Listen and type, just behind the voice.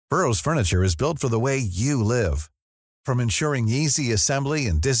Burrow's furniture is built for the way you live. From ensuring easy assembly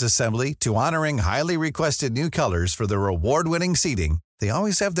and disassembly to honoring highly requested new colors for their award-winning seating, they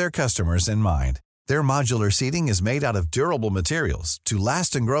always have their customers in mind. Their modular seating is made out of durable materials to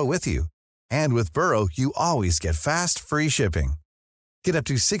last and grow with you. And with Burrow, you always get fast, free shipping. Get up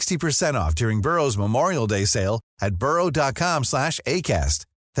to 60% off during Burrow's Memorial Day sale at burrow.com/ACAST.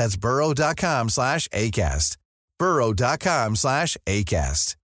 That's burrow.com/ACAST.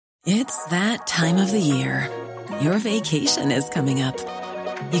 burrow.com/ACAST. It's that time of the year. Your vacation is coming up.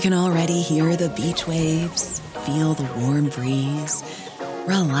 You can already hear the beach waves, feel the warm breeze,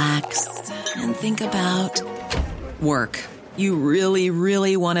 relax, and think about work. You really,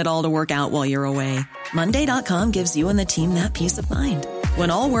 really want it all to work out while you're away. Monday.com gives you and the team that peace of mind.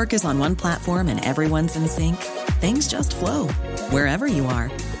 When all work is on one platform and everyone's in sync, things just flow. Wherever you are,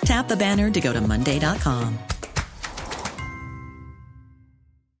 tap the banner to go to Monday.com.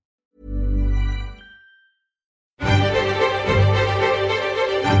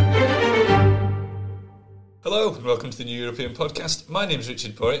 Hello and welcome to the New European Podcast. My name is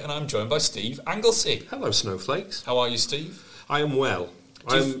Richard Porritt and I'm joined by Steve Anglesey. Hello, Snowflakes. How are you, Steve? I am well.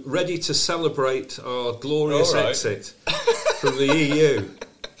 I'm ready to celebrate our glorious exit from the EU.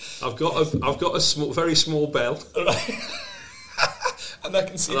 I've got a very small bell. And I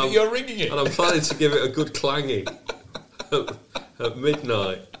can see that you're ringing it. And I'm planning to give it a good clanging at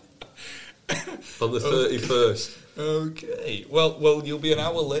midnight on the 31st. Okay. Well, you'll be an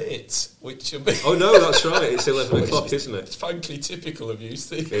hour late, which will be... Oh, no, that's right. It's 11 o'clock, isn't it? It's frankly typical of you,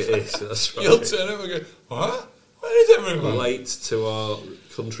 Steve. It is, that's right. You'll turn up and go, what? Where is everyone? Late to our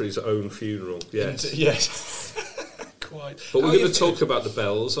country's own funeral, yes. Yes. Quite. But we're going to talk about the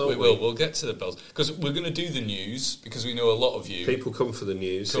bells, aren't we? We will. We'll get to the bells. Because we're going to do the news, because we know a lot of you... People come for the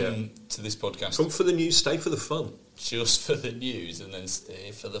news, Come to this podcast. Come for the news, stay for the fun. Just for the news and then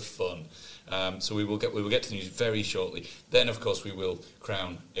stay for the fun. So we will get to the news very shortly. Then, of course, we will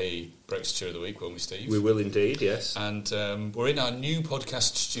crown a Brexiteer of the Week, won't we, Steve? We will indeed, yes. And we're in our new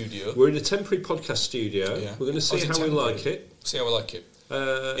podcast studio. We're in a temporary podcast studio. Yeah. We're going to see how we like it. See how we like it.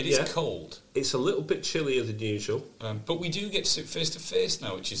 It is cold. It's a little bit chillier than usual. But we do get to sit face to face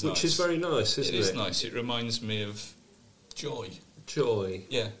now, which is nice. Which is very nice, isn't it? It is nice. It reminds me of joy. Joy.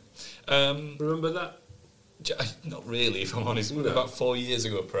 Yeah. Remember that? Not really, if I'm honest. No. About 4 years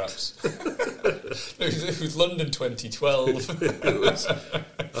ago, perhaps. It was London 2012. It was a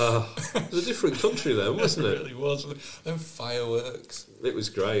different country then, wasn't it? It really was. Then fireworks. It was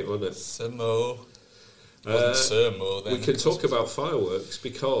great, wasn't it? Samo. Wasn't Sermo then. We can talk about fireworks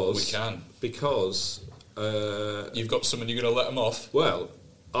because... We can. Because... You've got someone you're going to let them off? Well...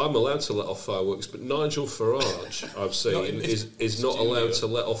 I'm allowed to let off fireworks, but Nigel Farage, I've seen, is not allowed to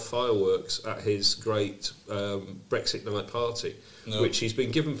let off fireworks at his great Brexit night party, which he's been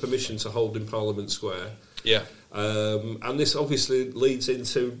given permission to hold in Parliament Square. Yeah. And this obviously leads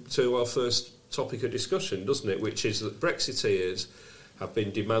into our first topic of discussion, doesn't it? Which is that Brexiteers have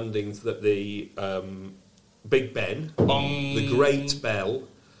been demanding that the Big Ben, bong, the Great Bell,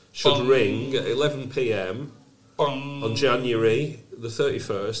 should bong, ring at 11 p.m. on January the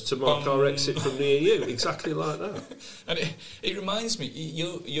 31st to mark our exit from the EU, exactly like that. And it reminds me,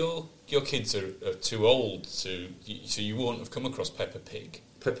 your kids are too old so you won't have come across Peppa Pig.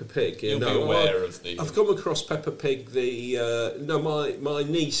 Peppa Pig, yeah. You'll be aware of the... I've come across Peppa Pig. My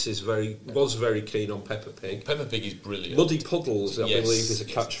niece was very keen on Peppa Pig. Peppa Pig is brilliant. Muddy Puddles, I believe, is a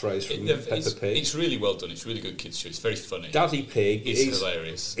catchphrase from Peppa Pig. It's really well done. It's a really good kids' show. It's very funny. Daddy Pig is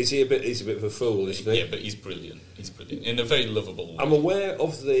hilarious. He's a bit of a fool, isn't he? Yeah, but he's brilliant. He's brilliant in a very lovable way. I'm aware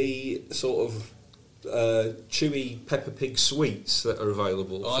of the sort of chewy Peppa Pig sweets that are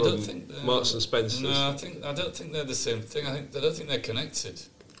available from Marks and Spencer's. No, I don't think they're the same thing. I don't think they're connected.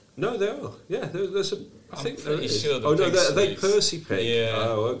 No, they are. Yeah, there's a. I think there is. Sure Oh no, are they Percy Pig? Yeah.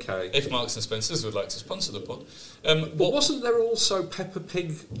 Oh, okay. If Marks and Spencer's would like to sponsor the pod, but wasn't there also Peppa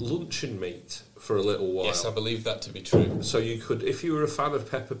Pig luncheon meat for a little while? Yes, I believe that to be true. So you could, if you were a fan of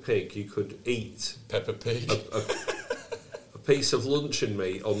Peppa Pig, you could eat Peppa Pig, a piece of luncheon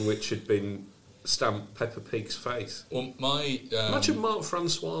meat on which had been stamped Peppa Pig's face. Well, imagine Mark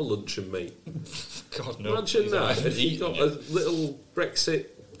Francois luncheon meat. God no! Imagine that. If you got a little Brexit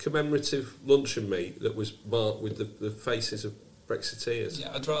commemorative luncheon meat that was marked with the faces of Brexiteers.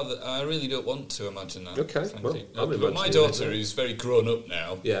 Yeah, I really don't want to imagine that. Okay, frankly. Well, but my daughter, who's very grown up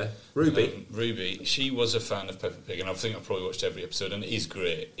now, Ruby, she was a fan of Peppa Pig, and I think I've probably watched every episode, and it is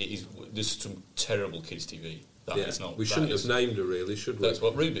great. There's some terrible kids' TV. We shouldn't have named her, really, should we? That's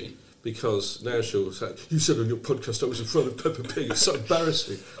what, Ruby? because now she'll say, "You said on your podcast I was in front of Peppa Pig." It's so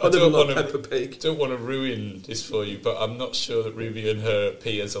embarrassing. I never don't liked wanna- Peppa Pig. Don't want to ruin this for you, but I'm not sure that Ruby and her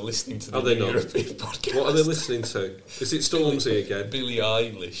peers are listening to the Are they New not? European podcast. What are they listening to? Is it Stormzy again? Billie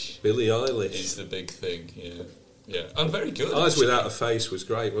Eilish Billie Eilish. is the big thing, yeah. And very good. Eyes actually. Without a Face was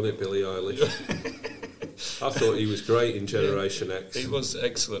great, wasn't it, Billie Eilish? I thought he was great in Generation X. He was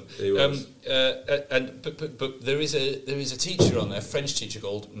excellent. He was. But there is a teacher on there, a French teacher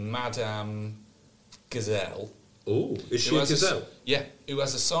called Madame Gazelle. Oh, is she who a has gazelle? who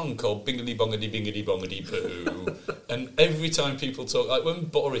has a song called Bingity Bongity Bingity Bongity Boo. And every time people talk, like when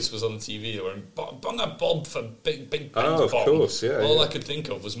Boris was on the TV, they were in Bonga Bob for Big Ben Oh, of Bong. course, yeah. All yeah. I could think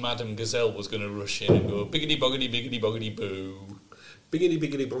of was Madame Gazelle was going to rush in and go Biggity Bongity Bingity Bongity Boo. Biggity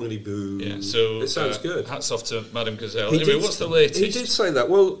biggity bongity boo. Yeah, so it sounds good. Hats off to Madame Gazelle. He Anyway, did- what's the latest? He did say that.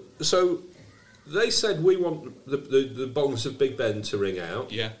 Well, so they said we want the bongs of Big Ben to ring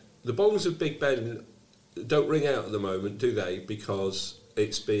out. Yeah. The bongs of Big Ben don't ring out at the moment, do they? Because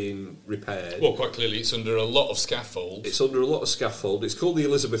it's being repaired. Well, quite clearly, it's under a lot of scaffold. It's under a lot of scaffold. It's called the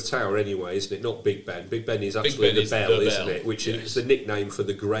Elizabeth Tower anyway, isn't it? Not Big Ben. Big Ben is actually Ben the is bell, the isn't bell, it? Which yes. is the nickname for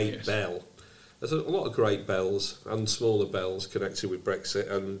the Great Yes. Bell. There's a lot of great bells and smaller bells connected with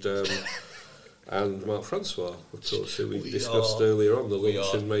Brexit and Mark Francois, of course, who we discussed earlier on, the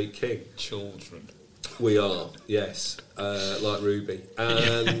Lunch and Made King. Children. We are, yes, like Ruby.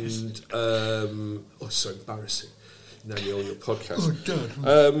 And, it's so embarrassing. Now you're on your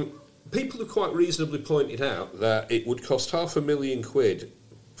podcast. People have quite reasonably pointed out that it would cost £500,000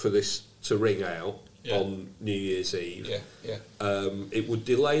 for this to ring out on New Year's Eve. Yeah. It would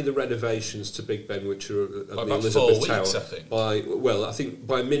delay the renovations to Big Ben, which are at By the about Elizabeth 4 Tower, weeks, I think. I think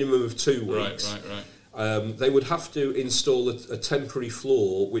by a minimum of 2 weeks. Right. They would have to install a temporary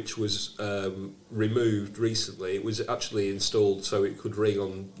floor, which was removed recently. It was actually installed so it could ring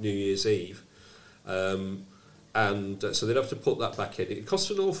on New Year's Eve. So they'd have to put that back in. It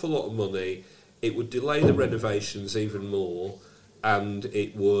cost an awful lot of money. It would delay the renovations even more, and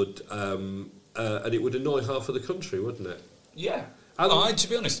it would annoy half of the country, wouldn't it? Yeah. And To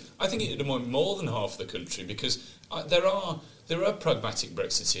be honest, I think it would annoy more than half the country because there are pragmatic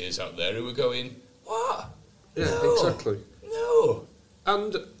Brexiteers out there who are going, what? Yeah, No. exactly. No.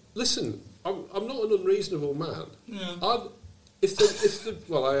 And listen, I'm not an unreasonable man. Yeah. I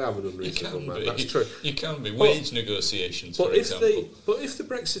am an unreasonable man. That's true. You can be. Wage negotiations, for example. If the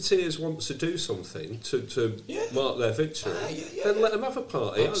Brexiteers want to do something to mark their victory, then let them have a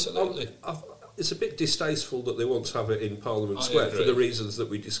party. Absolutely. It's a bit distasteful that they want to have it in Parliament I Square agree. for the reasons that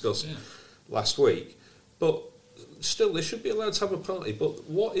we discussed last week. But still, they should be allowed to have a party. But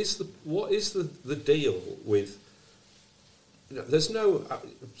what is the deal with? There's no.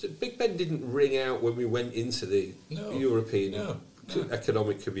 Big Ben didn't ring out when we went into the European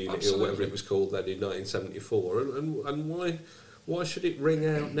Economic Community, Absolutely. or whatever it was called then in 1974. And why should it ring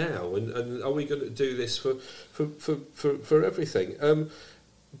out now? And are we going to do this for everything?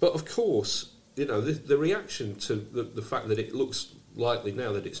 But of course, the reaction to the fact that it looks likely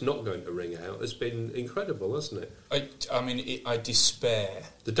now that it's not going to ring out has been incredible, hasn't it? I despair.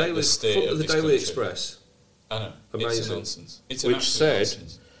 The Daily, at the state front of of the this Daily country. Express. I know. Amazing. It's a nonsense. It's an Which absolute said,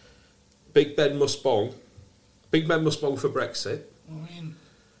 nonsense. Big Ben must bong. Big Ben must bong for Brexit. I mean,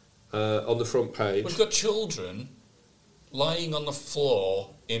 On the front page. we've got children lying on the floor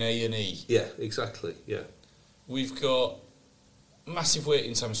in A&E. Yeah, exactly. Yeah. We've got massive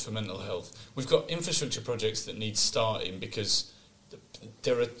waiting times for mental health. We've got infrastructure projects that need starting because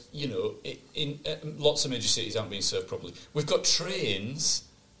there are, lots of major cities aren't being served properly. We've got trains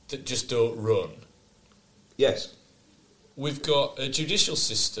that just don't run. Yes. We've got a judicial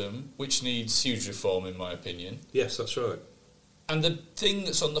system which needs huge reform, in my opinion. Yes, that's right. And the thing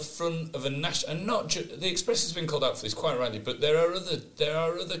that's on the front of a national, and not the Express has been called out for this quite rightly, but there are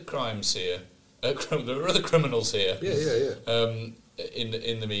other crimes here, there are other criminals here. Yeah.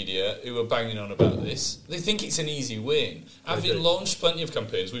 In the media who are banging on about this. They think it's an easy win. Having launched plenty of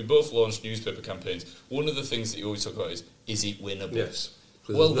campaigns, we've both launched newspaper campaigns. One of the things that you always talk about is it winnable? Yes.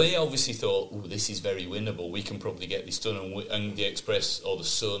 Well, they obviously thought, this is very winnable. We can probably get this done, and the Express or the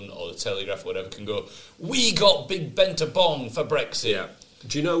Sun or the Telegraph or whatever can go, we got Big Ben to bong for Brexit. Yeah.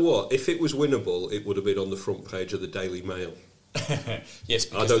 Do you know what? If it was winnable, it would have been on the front page of the Daily Mail. Yes,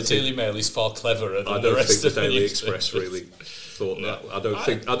 because the Daily Mail is far cleverer than the rest of the the Daily newspapers. Express really thought that. I don't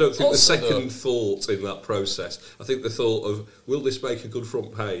think also, the second thought in that process. I think the thought of, will this make a good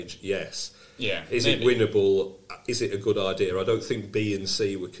front page? Yes. Is it winnable? Is it a good idea? I don't think B and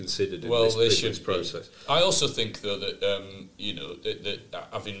C were considered in this process. I also think, though, that that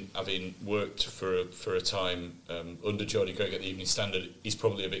having worked for a time under Geordie Craig at the Evening Standard, he's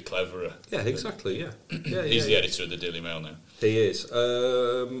probably a bit cleverer. Yeah, exactly. Yeah, he's the editor of the Daily Mail now. He is.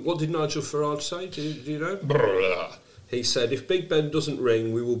 What did Nigel Farage say? Do you know? He said, "If Big Ben doesn't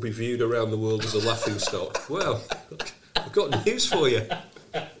ring, we will be viewed around the world as a laughingstock." Well, I've got news for you.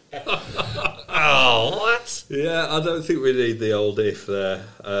 Oh, what? Yeah, I don't think we need the old if there.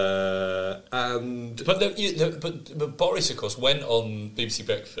 But Boris, of course, went on BBC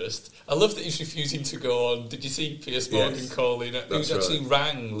Breakfast. I love that he's refusing to go on. Did you see Piers Morgan calling? He actually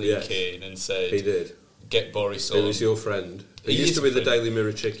rang Lee Kane and said, "He did get Boris on." He was your friend. He used to be the Daily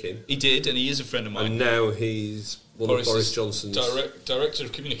Mirror chicken. He did, and he is a friend of mine. And now he's one of Boris Johnson's director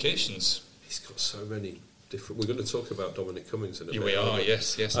of communications. He's got so many different. We're going to talk about Dominic Cummings in a bit. We are,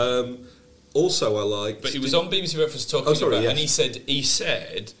 yes. Also, I liked. But he was on BBC Breakfast talking about, and he said he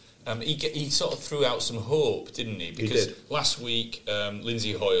sort of threw out some hope, didn't he? Because he did. Last week,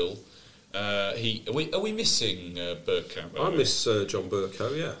 Lindsay Hoyle. Are we missing Burkow? I miss John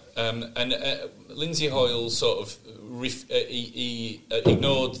Burkow, yeah. And Lindsay Hoyle sort of he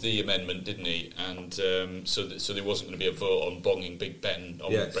ignored the amendment, didn't he? And so there wasn't going to be a vote on bonging Big Ben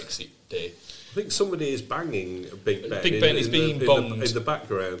on Brexit Day. I think somebody is banging Big Ben. Big Ben is being bonged in the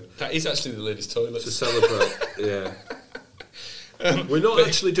background. That is actually the ladies' toilet to celebrate. Yeah. We're not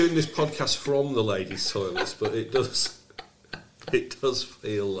actually doing this podcast from the ladies' toilets, but it does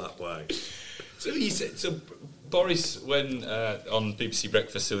feel that way. So Boris, when on BBC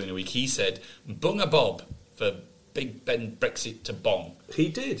Breakfast earlier in the week, he said, "Bung a bob for Big Ben Brexit to bong." He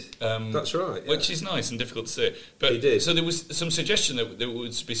did. That's right. Which is nice and difficult to say. But he did. So there was some suggestion that there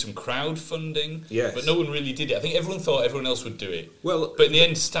would be some crowdfunding. Yes. But no one really did it. I think everyone thought everyone else would do it. Well, but in the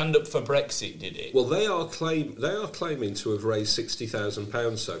end, Stand Up for Brexit did it. Well, they are claiming to have raised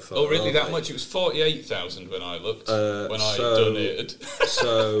 £60,000 so far. Oh, really? That much? It was 48,000 when I looked. I donated.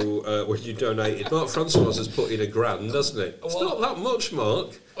 When you donated, Mark Francois has put in £1,000, hasn't he? It's not that much,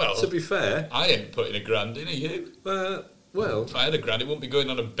 Mark. Well, to be fair, I ain't putting £1,000 in. Are you? Well, if I had £1,000, it wouldn't be going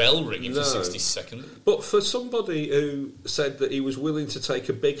on a bell ringing for 60 seconds. But for somebody who said that he was willing to take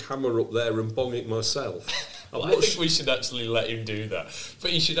a big hammer up there and bong it myself, I think we should actually let him do that.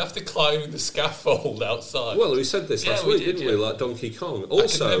 But he should have to climb the scaffold outside. Well, we said this last week, didn't we? Like Donkey Kong.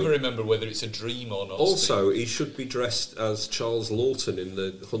 Also, I can never remember whether it's a dream or not. Also, he should be dressed as Charles Lawton in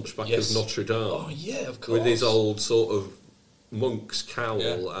the Hunchback of Notre Dame. Oh, yeah, of course. With his old sort of monk's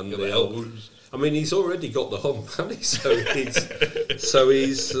cowl and the elbows. I mean, he's already got the hump, hasn't he?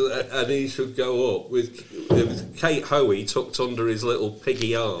 And he should go up with Kate Hoey tucked under his little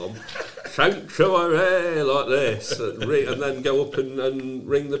piggy arm, sanctuary like this, and then go up and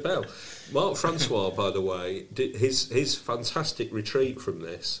ring the bell. Mark Francois, by the way, did his fantastic retreat from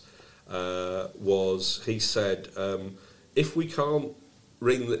this was he said, if we can't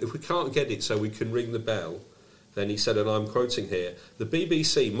get it so we can ring the bell. Then he said, and I'm quoting here, the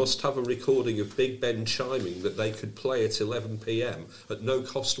BBC must have a recording of Big Ben chiming that they could play at 11 p.m. at no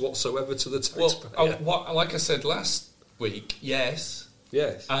cost whatsoever to the taxpayer. Well, like I said last week, yes.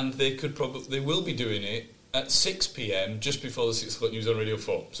 And they will be doing it at 6 p.m. just before the 6 o'clock news on Radio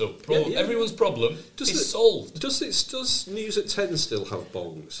 4. So everyone's problem is solved. Does News at 10 still have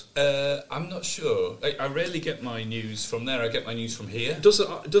bongs? I'm not sure. I rarely get my news from there. I get my news from here. Does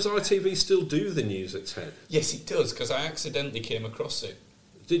ITV still do the News at 10? Yes, it does, because I accidentally came across it.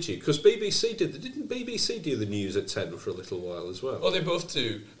 Did you? Because BBC didn't BBC do the News at 10 for a little while as well? Oh, they both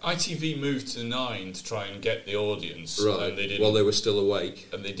do. ITV moved to 9 to try and get the audience. Right, and they didn't, while they were still awake.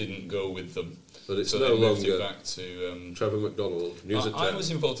 And they didn't go with them. But it's so no they moved longer it back to Trevor McDonald. News at 10. I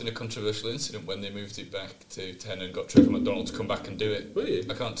was involved in a controversial incident when they moved it back to 10 and got Trevor McDonald to come back and do it. Were you?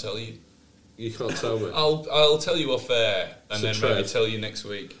 I can't tell you. You can't tell me. I'll tell you off air and then maybe tell you next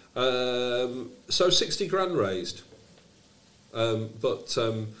week. So 60 grand raised, but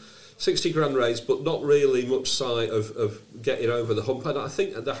 60 grand raised, but not really much sight of getting over the hump. And I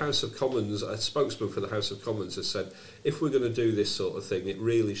think the House of Commons, a spokesman for the House of Commons has said, if we're going to do this sort of thing, it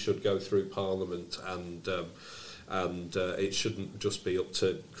really should go through Parliament and it shouldn't just be up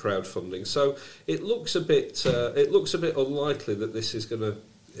to crowdfunding. So it looks a bit unlikely that this is going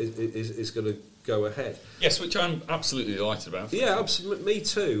to go ahead. Yes, which I'm absolutely delighted about. Yeah, absolutely. Me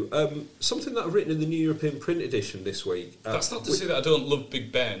too. Something that I've written in the New European Print Edition this week. That's not to say that I don't love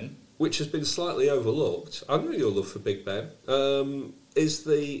Big Ben. Which has been slightly overlooked. I know your love for Big Ben. is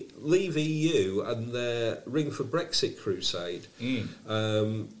the Leave EU and their Ring for Brexit crusade.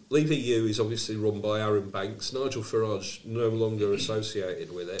 Leave EU is obviously run by Aaron Banks. Nigel Farage no longer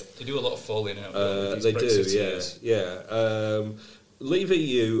associated with it. They do a lot of falling out. They do, yeah. Leave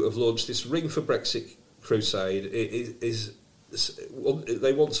EU have launched this Ring for Brexit crusade. They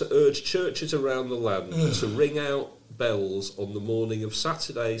want to urge churches around the land to ring out bells on the morning of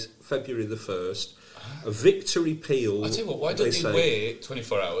Saturday, February the 1st. A victory peal. I tell you what, why don't they wait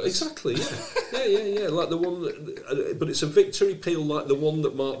 24 hours? Exactly, yeah. Like the one but it's a victory peal like the one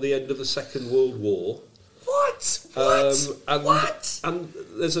that marked the end of the Second World War. What? And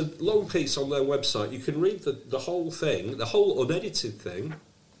there's a long piece on their website. You can read the whole thing, the whole unedited thing,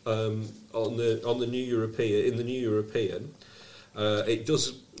 on the New European, in the New European. It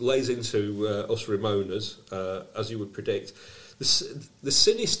lays into us Ramonas, as you would predict. The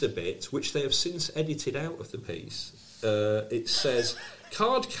sinister bit, which they have since edited out of the piece, it says,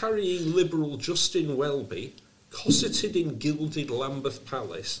 card-carrying Liberal Justin Welby, cosseted in gilded Lambeth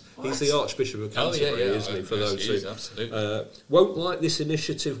Palace. What? He's the Archbishop of Canterbury, isn't he, for those who... Absolutely. Won't like this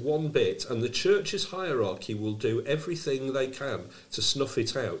initiative one bit, and the Church's hierarchy will do everything they can to snuff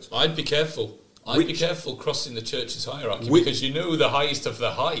it out. I'd be careful. Be careful crossing the Church's hierarchy, because you know the highest of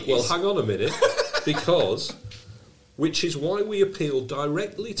the highest. Well, hang on a minute, because... Which is why we appeal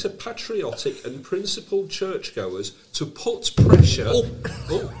directly to patriotic and principled churchgoers to put pressure...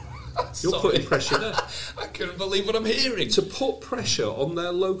 You're putting pressure there. I couldn't believe what I'm hearing. To put pressure on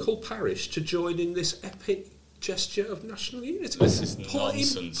their local parish to join in this epic gesture of national unity. This is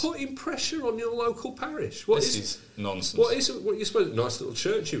nonsense. Putting pressure on your local parish. This is nonsense. What you suppose? Nice little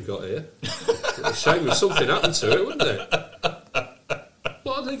church you've got here. It's a shame if something happened to it, wouldn't it?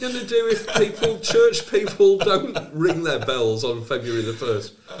 What are they going to do if church people don't ring their bells on February the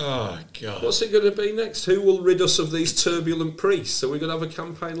 1st? Oh, God. What's it going to be next? Who will rid us of these turbulent priests? Are we going to have a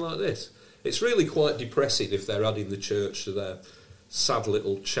campaign like this? It's really quite depressing if they're adding the church to their sad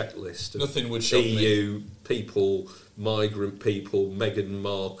little checklist. Nothing would shock EU people, migrant people, Meghan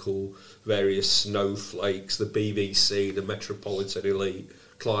Markle, various snowflakes, the BBC, the metropolitan elite,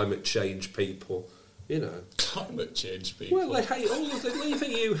 climate change people. You know, climate change people. Well, they hate all of the Leave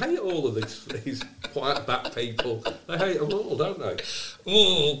EU. Hate all of these quiet back people. They hate them all, don't they?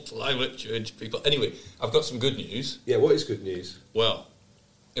 Oh, climate change people. Anyway, I've got some good news. Yeah, what is good news? Well,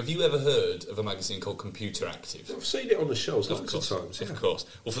 have you ever heard of a magazine called Computer Active? I've seen it on the shows lots of times. Of course.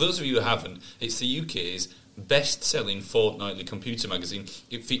 Well, for those of you who haven't, it's the UK's best-selling fortnightly computer magazine.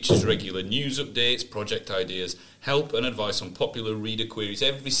 It features regular news updates, project ideas, help and advice on popular reader queries.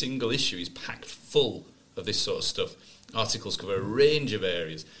 Every single issue is packed full of this sort of stuff. Articles cover a range of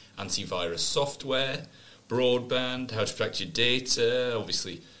areas: antivirus software, broadband, how to protect your data,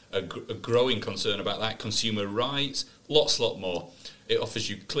 obviously a growing concern about that, consumer rights, lot more. It offers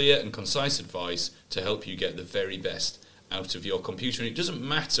you clear and concise advice to help you get the very best out of your computer. And it doesn't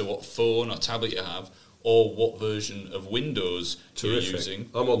matter what phone or tablet you have, or what version of Windows you're using.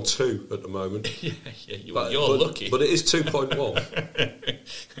 I'm on 2 at the moment. You're lucky. But it is 2.1.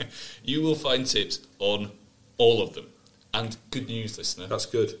 You will find tips on all of them. And good news, listener. That's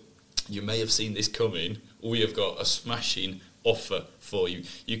good. You may have seen this coming. We have got a smashing offer for you.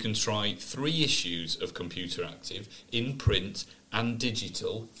 You can try 3 issues of Computer Active in print and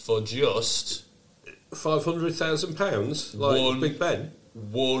digital for just... £500,000? Like Big Ben?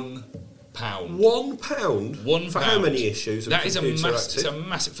 £1. £1? For how many issues of Computer Active? It's a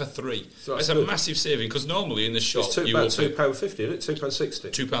massive for 3. It's a massive saving, because normally in the shop it's £2.50, isn't it?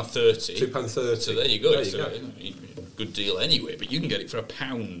 £2.60. £2.30. £2.30. So there you go. Good deal anyway, but you can get it for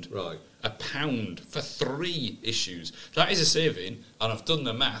 £1. Right. £1 for 3 issues. That is a saving, and I've done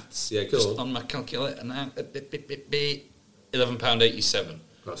the maths. Yeah, go on my calculator now. £11.87.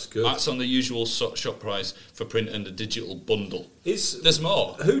 That's good. That's on the usual shop price for print and a digital bundle. There's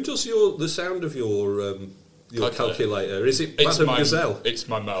more. Who does the sound of your calculator? Is it Madame Gazelle? It's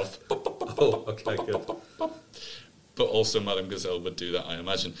my mouth. Oh, okay, good. But also Madame Gazelle would do that, I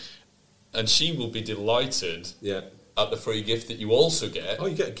imagine. And she will be delighted at the free gift that you also get. Oh,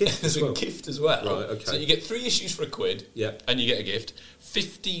 you get a gift as well? There's a gift as well. Right, okay. So you get 3 issues for £1, and you get a gift.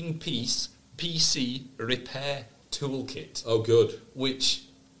 15-piece PC repair toolkit. Oh, good. Which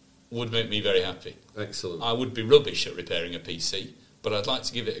would make me very happy. Excellent. I would be rubbish at repairing a PC, but I'd like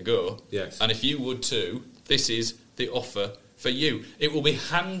to give it a go. Yes. And if you would too, this is the offer for you. It will be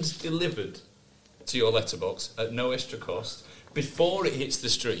hand-delivered to your letterbox at no extra cost before it hits the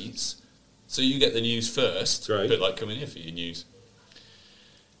streets, so you get the news first. Great. A bit like coming here for your news.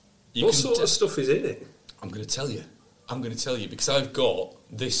 What sort of stuff is in it? I'm going to tell you, because I've got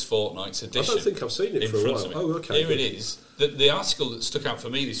this fortnight's edition. I don't think I've seen it for a while. Oh, okay. Here it is. The article that stuck out for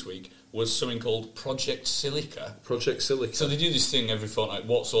me this week was something called Project Silica. Project Silica. So they do this thing every fortnight.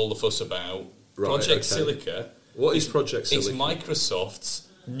 What's all the fuss about? Right, Project Silica. What is Project Silica? It's Microsoft's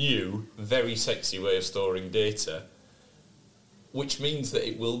new, very sexy way of storing data, which means that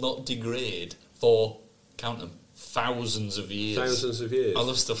it will not degrade for, count them, thousands of years. Thousands of years. I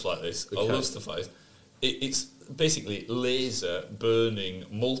love stuff like this. Okay. I love stuff like this. It's basically laser burning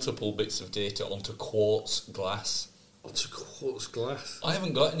multiple bits of data onto quartz glass. Onto quartz glass? I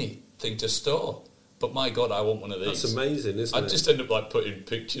haven't got anything to store. But my God, I want one of these. That's amazing, isn't it? I'd just end up like putting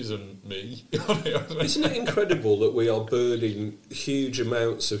pictures of me. Isn't it incredible that we are burning huge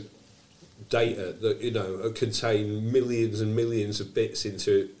amounts of data that contain millions and millions of bits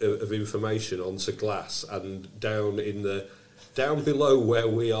of information onto glass, and down below where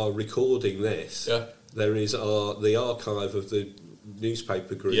we are recording this, there is the archive of the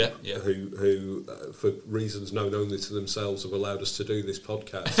newspaper group who for reasons known only to themselves, have allowed us to do this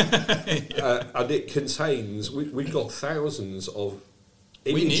podcast. And it contains, we've got thousands of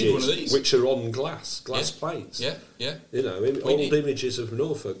images which are on glass plates. Old images of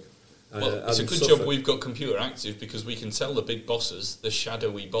Norfolk. Well, it's a good job we've got Computer Active, because we can tell the big bosses, the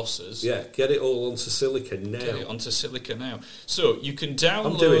shadowy bosses. Yeah, get it all onto Silica now. Get it onto Silica now. So you can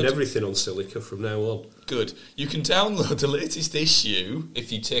download... I'm doing everything on Silica from now on. Good. You can download the latest issue,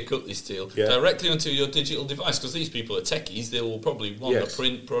 if you take up this deal, directly onto your digital device, because these people are techies. They will probably want a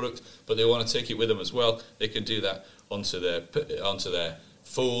print product, but they want to take it with them as well. They can do that onto their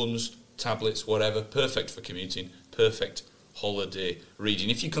phones, tablets, whatever. Perfect for commuting. Perfect holiday reading.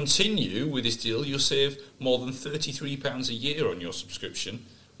 If you continue with this deal, you'll save more than £33 a year on your subscription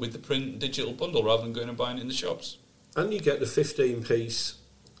with the print and digital bundle, rather than going and buying it in the shops. And you get the 15-piece...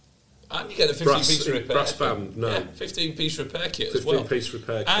 And you get a 15-piece repair brass band, no. Yeah, 15-piece repair kit as well. 15-piece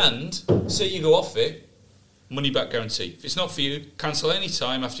repair kit. And, say you go off it, money-back guarantee. If it's not for you, cancel any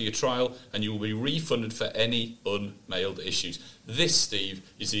time after your trial, and you will be refunded for any unmailed issues. This, Steve,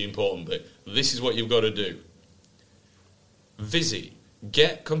 is the important bit. This is what you've got to do. Visit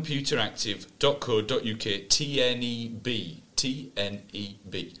getcomputeractive.co.uk TNEB.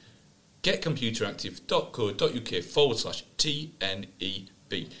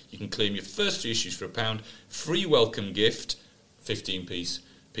 Getcomputeractive.co.uk/TNEB. You can claim your first 3 issues for £1. Free welcome gift, 15-piece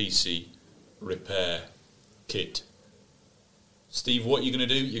PC repair kit. Steve, what are you going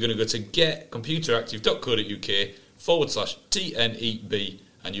to do? You're going to go to getcomputeractive.co.uk/TNEB,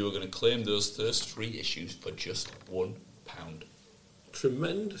 and you are going to claim those first 3 issues for just £1.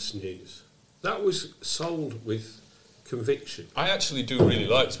 Tremendous news. That was sold with conviction. I actually do really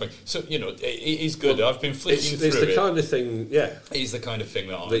like this. So, it is good. Well, I've been flicking through it. It's the kind of thing, It is the kind of thing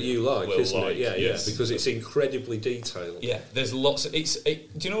that you like, isn't it? Yeah, yes. Because it's incredibly detailed. Yeah, there's lots of... do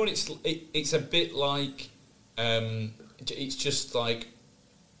you know what it's... It's a bit like... it's just like...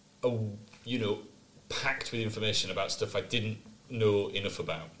 packed with information about stuff I didn't know enough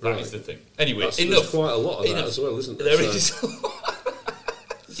about. That is the thing. Anyway, enough. There's quite a lot of that as well, isn't there? There is.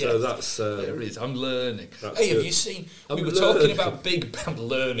 So that's... there is. I'm learning. Hey, good. Have you seen... We were talking about Big Ben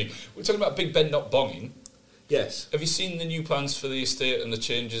learning. We're talking about Big Ben not bonging. Yes. Have you seen the new plans for the estate and the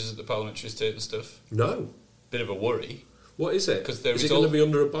changes at the parliamentary estate and stuff? No. Bit of a worry. What is it? Is it going to be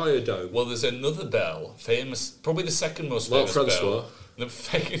under a biodome? Well, there's another bell, famous... Probably the second most famous bell. The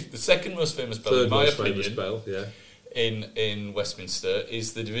second most famous bell, in my opinion... Third most famous bell, yeah. In Westminster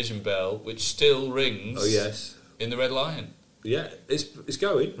is the division bell, which still rings... Oh, yes. In the Red Lion. Yeah, it's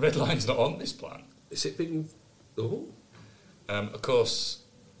going. Red Lion's not on this plan. Is it being... Oh. Of course,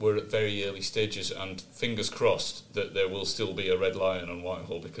 we're at very early stages, and fingers crossed that there will still be a Red Lion on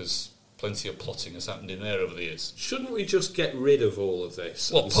Whitehall, because plenty of plotting has happened in there over the years. Shouldn't we just get rid of all of this?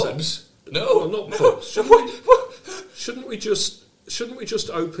 What, pubs? No. Well, not pubs. Shouldn't we just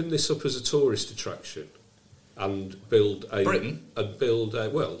open this up as a tourist attraction and build a... Britain? And build a...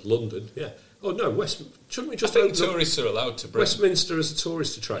 Well, London, yeah. Oh, no, shouldn't we just... I think tourists are allowed to Britain. Westminster as a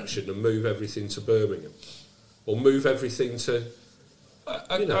tourist attraction and move everything to Birmingham? Or move everything to...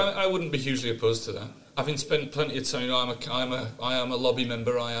 I wouldn't be hugely opposed to that. Having spent plenty of time, I am a lobby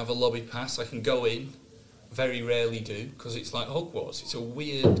member, I have a lobby pass, I can go in, very rarely do, because it's like Hogwarts. It's a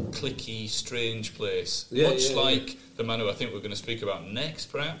weird, cliquey, strange place. Much like the man who I think we're going to speak about next,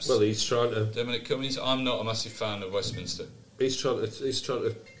 perhaps. Well, he's trying to... Dominic Cummings. I'm not a massive fan of Westminster. He's trying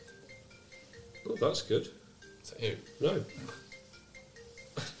to... Oh, that's good. Is that you? No.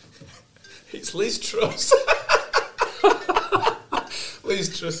 It's Liz Truss.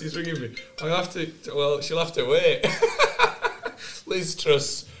 Liz Truss is ringing me. She'll have to wait. Liz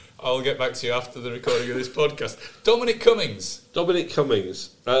Truss, I'll get back to you after the recording of this podcast. Dominic Cummings. Dominic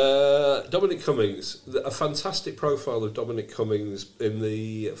Cummings, a fantastic profile of Dominic Cummings in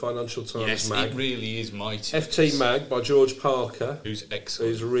the Financial Times mag. Yes, it really is mighty. FT Mag by George Parker. Who's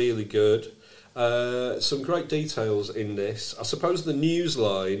excellent. Who's really good. Some great details in this. I suppose the news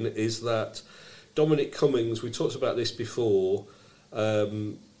line is that Dominic Cummings, we talked about this before, I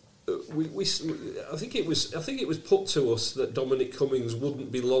think it was put to us that Dominic Cummings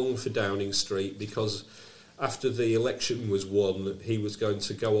wouldn't be long for Downing Street because after the election was won, he was going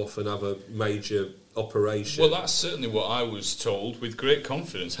to go off and have a major operation. Well, that's certainly what I was told with great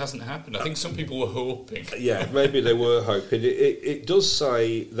confidence. Hasn't happened. I think some people were hoping. Yeah, maybe they were hoping. It does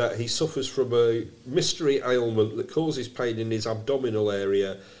say that he suffers from a mystery ailment that causes pain in his abdominal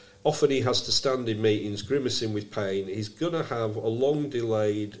area. Often he has to stand in meetings, grimacing with pain. He's going to have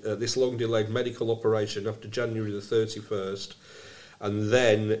a this long-delayed medical operation after January the 31st. And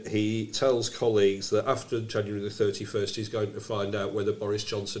then he tells colleagues that after January the 31st, he's going to find out whether Boris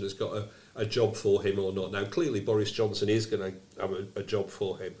Johnson has got a job for him or not. Now, clearly, Boris Johnson is going to have a job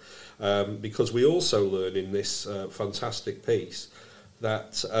for him because we also learn in this fantastic piece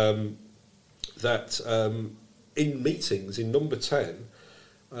that in meetings in Number 10,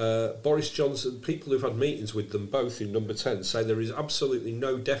 Boris Johnson, people who've had meetings with them both in Number 10 say there is absolutely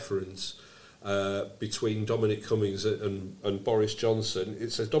no deference between Dominic Cummings and Boris Johnson.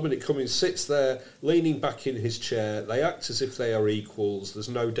 It says Dominic Cummings sits there leaning back in his chair. They act as if they are equals. There's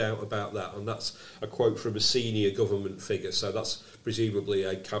no doubt about that. And that's a quote from a senior government figure. So that's presumably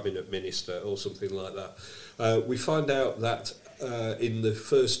a cabinet minister or something like that. We find out that in the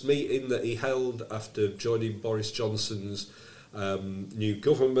first meeting that he held after joining Boris Johnson's new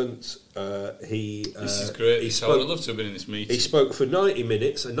government, this is great. I would love to have been in this meeting. He spoke for 90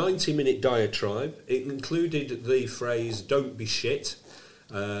 minutes, a 90-minute diatribe. It included the phrase "Don't be shit."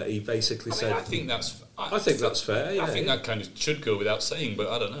 He basically said, I think that's fair. Yeah, I think that kind of should go without saying, but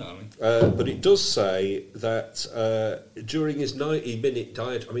I don't know. But it does say that during his 90-minute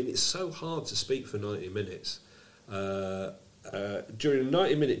diatribe, it's so hard to speak for 90 minutes. During a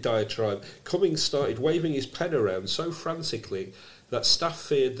 90-minute diatribe, Cummings started waving his pen around so frantically that staff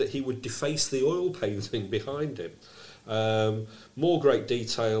feared that he would deface the oil painting behind him. More great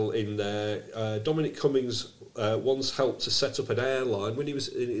detail in there. Dominic Cummings once helped to set up an airline when he was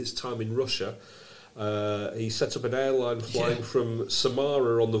in his time in Russia. He set up an airline flying from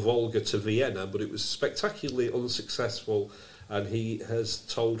Samara on the Volga to Vienna, but it was spectacularly unsuccessful. And he has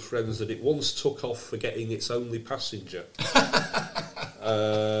told friends that it once took off forgetting its only passenger.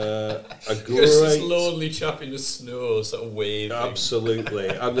 A great, this lonely chap in the snow, sort of waving. Absolutely,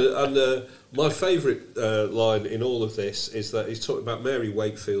 and my favourite line in all of this is that he's talking about Mary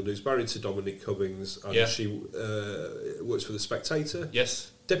Wakefield, who's married to Dominic Cummings, and she works for The Spectator.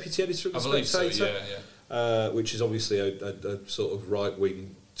 Yes, deputy editor of The Spectator. So, which is obviously a sort of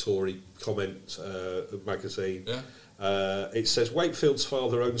right-wing Tory comment magazine. Yeah. It says Wakefield's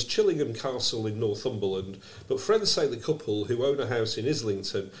father owns Chillingham Castle in Northumberland, but friends say the couple, who own a house in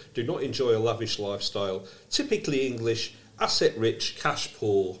Islington, do not enjoy a lavish lifestyle. Typically English, asset-rich,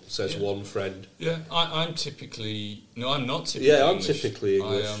 cash-poor, says one friend. Yeah, I'm typically... No, I'm not typically English. I'm typically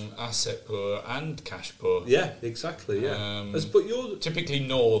English. I am asset-poor and cash-poor. Yeah, exactly, yeah. But you're... Typically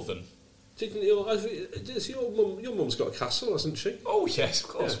northern. Your mum's got a castle, hasn't she? Oh yes, of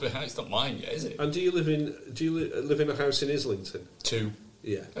course, but it's not mine yet, is it? And do you live in a house in Islington? 2.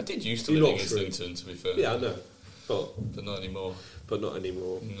 Yeah. I did used to live in Islington, to be fair. Yeah, I know. But not anymore.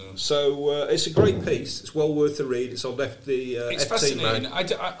 No. So it's a great piece. It's well worth a read. It's on it's FT fascinating.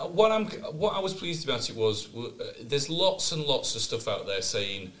 Mag. What I was pleased about it was there's lots and lots of stuff out there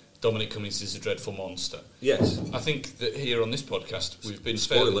saying Dominic Cummings is a dreadful monster. Yes. I think that here on this podcast we've been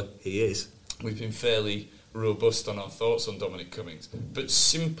he is. We've been fairly robust on our thoughts on Dominic Cummings, but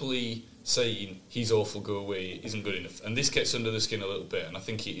simply saying he's awful, go away isn't good enough. And this gets under the skin a little bit, and I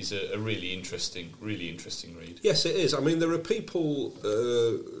think it is a really interesting read. Yes, it is. I mean, there are people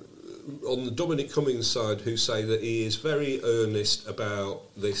on the Dominic Cummings side who say that he is very earnest about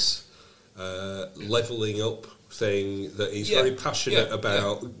this levelling up thing, that he's very passionate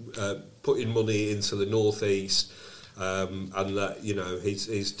about putting money into the North East, and that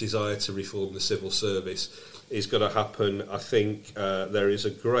his desire to reform the civil service is going to happen. I think there is a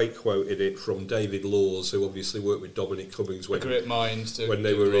great quote in it from David Laws, who obviously worked with Dominic Cummings when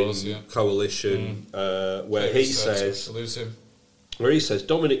they were in coalition, where he says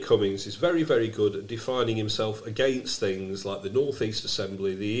Dominic Cummings is very, very good at defining himself against things like the North East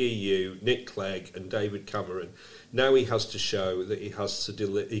Assembly, the EU, Nick Clegg and David Cameron. Now he has to show that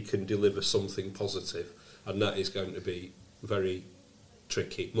he can deliver something positive, and that is going to be very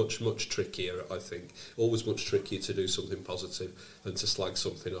tricky, much trickier, I think. Always much trickier to do something positive than to slag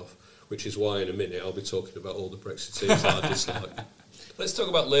something off, which is why in a minute I'll be talking about all the Brexiteers that I dislike. Let's talk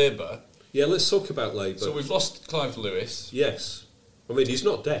about Labour. Yeah, let's talk about Labour. So we've lost Clive Lewis. Yes. I mean, he's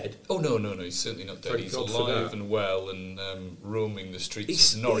not dead. Oh, no, he's certainly not dead. He's alive and well and roaming the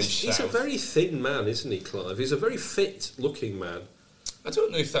streets of Norwich South. He's a very thin man, isn't he, Clive? He's a very fit-looking man. I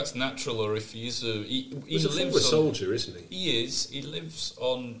don't know if that's natural or if he's he's a former soldier, isn't he? He is. He lives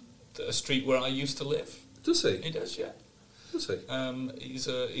on a street where I used to live. Does he? He does, yeah. Does he?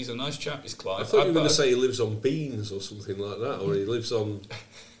 He's a nice chap, is Clive. I thought you were going to say he lives on beans or something like that, or he lives on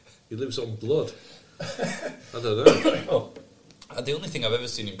blood. I don't know. The only thing I've ever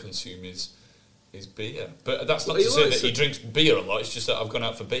seen him consume is beer, but that's not to say that he drinks beer a lot. It's just that I've gone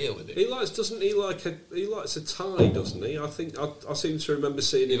out for beer with him. He likes a tie, doesn't he? I think I seem to remember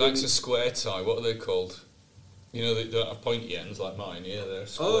seeing him. He likes a square tie. What are they called? You know, they don't have pointy ends like mine. Yeah, they're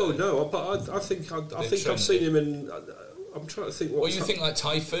square. Oh no, but I think I've seen him in. I'm trying to think. What you think, like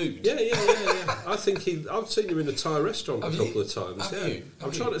Thai food? Yeah. I think I've seen him in a Thai restaurant a couple of times.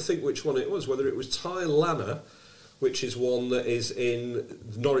 I'm trying to think which one it was. Whether it was Thai Lana, which is one that is in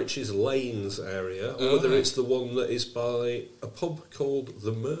Norwich's Lanes area, or whether it's the one that is by a pub called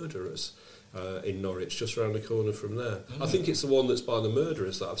The Murderers in Norwich, just round the corner from there. I think it's the one that's by The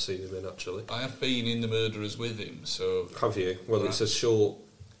Murderers that I've seen him in, actually. I have been in The Murderers with him, so... Have you? Well, it's a short...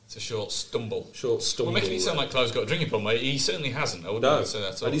 It's a short stumble. Well, making it sound like Clive's got a drinking problem, mate. He certainly hasn't. I wouldn't say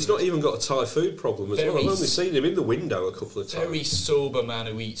that at all. And he's not even got a Thai food problem as well. I've only seen him in the window a couple of times. Very sober man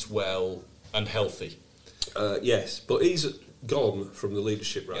who eats well and healthy. Yes, but he's gone from the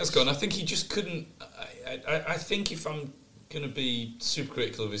leadership ranks. He has gone. I think he just couldn't... I think if I'm going to be super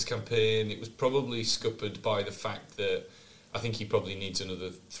critical of his campaign, it was probably scuppered by the fact that I think he probably needs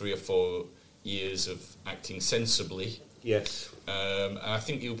another 3 or 4 years of acting sensibly. Yes. And I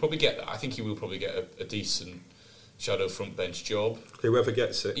think he will probably get a decent shadow front bench job. Whoever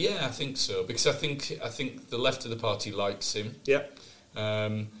gets it. Yeah, I think so, because I think the left of the party likes him. Yeah.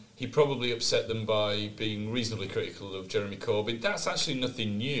 He probably upset them by being reasonably critical of Jeremy Corbyn. That's actually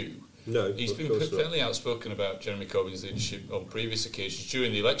nothing new. No, he's been fairly outspoken about Jeremy Corbyn's leadership on previous occasions.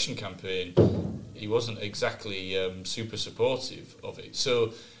 During the election campaign, he wasn't exactly super supportive of it.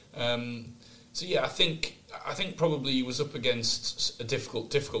 So yeah, I think probably he was up against a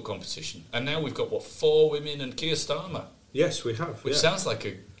difficult competition. And now we've got 4 women and Keir Starmer. Yes, we have. Which sounds like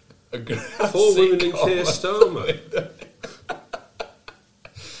a 4 women and Keir Starmer.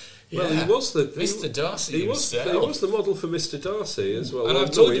 Well, he was Mr. Darcy himself. He was the model for Mr. Darcy as well. And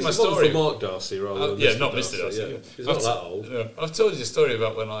I've told you my story. For Mark Darcy rather than Mr. not Darcy. Mr. Darcy. Yeah. He's not that old. Yeah. I've told you the story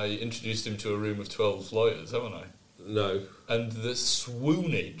about when I introduced him to a room of 12 lawyers, haven't I? No. And the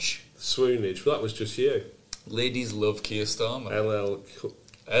swoonage. Well, that was just you. Ladies love Keir Starmer. LL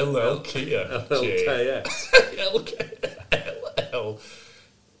Keir. LL.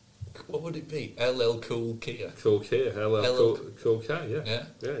 What would it be? LL Cool Keir. Cool Keir. LL Cool K, yeah.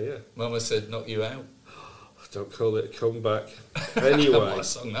 Yeah. Mama said, knock you out. Don't call it a comeback. Anyway. What a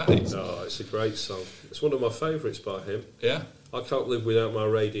song that is. Oh, it's a great song. It's one of my favourites by him. Yeah. I Can't Live Without My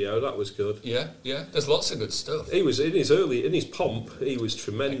Radio, that was good. Yeah. There's lots of good stuff. He was in his pomp, he was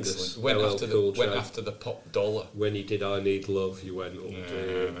tremendous. Went after the pop dollar. When he did I Need Love, you went,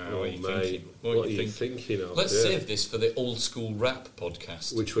 what are you thinking of? Let's save this for the old school rap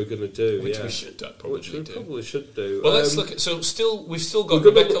podcast. Which we're going to do, Which we should probably do. Well, let's look at, we've still got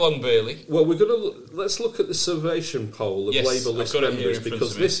Rebecca Long-Bailey. Well, let's look at the Salvation poll of Labour list members,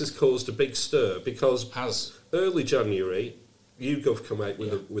 because this has caused a big stir, because early January, YouGov come out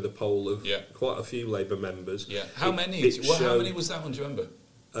with a poll of quite a few Labour members. Yeah. How many was that one? Do you remember?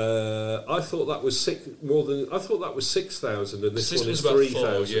 I thought that was 6,000, and this one is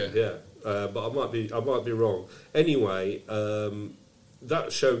 3,000. Yeah. But I might be wrong. Anyway,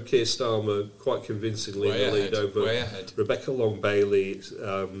 that showed Keir Starmer quite convincingly in the lead over Rebecca Long-Bailey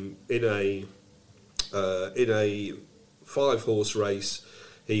in a 5-horse race.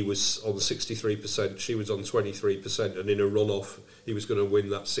 He was on 63%, she was on 23%, and in a runoff, he was going to win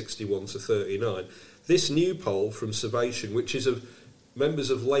that 61 to 39. This new poll from Salvation, which is of members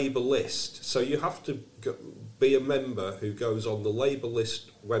of Labour list, so you have to be a member who goes on the Labour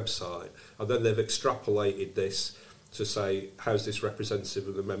list website, and then they've extrapolated this to say, how's this representative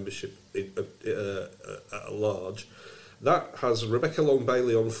of the membership at large? That has Rebecca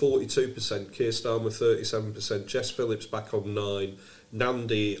Long-Bailey on 42%, Keir Starmer 37%, Jess Phillips back on 9%,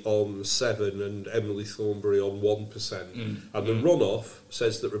 Nandy on 7% and Emily Thornberry on 1%. And the runoff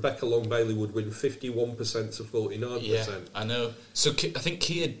says that Rebecca Long-Bailey would win 51% to 49%. Yeah, I know. So I think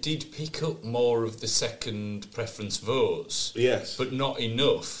Keir did pick up more of the second preference votes. Yes. But not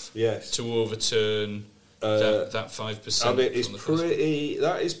enough to overturn that 5%. And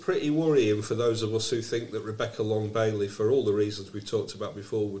that is pretty worrying for those of us who think that Rebecca Long-Bailey, for all the reasons we've talked about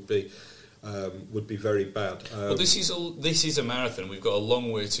before, would be very bad. Well, this is a marathon. We've got a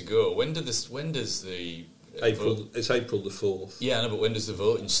long way to go. When does the April? It's April the 4th. Yeah, I know, but when does the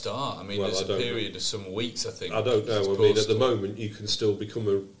voting start? I mean, well, there's a period of some weeks, I think. I don't know. I mean, at the moment, you can still become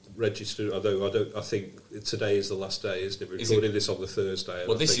a registered. Although I think today is the last day, isn't it? We're recording this on the Thursday.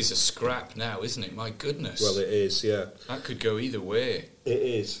 Well, this is a scrap now, isn't it? My goodness. Well, it is. Yeah. That could go either way. It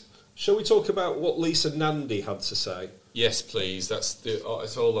is. Shall we talk about what Lisa Nandy had to say? Yes, please. That's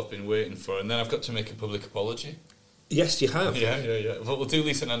all I've been waiting for. And then I've got to make a public apology. Yes, you have. Yeah. Well, we'll do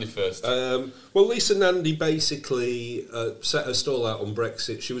Lisa Nandy first. Well, Lisa Nandy basically set her stall out on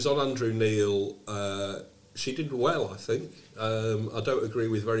Brexit. She was on Andrew Neil. She did well, I think. I don't agree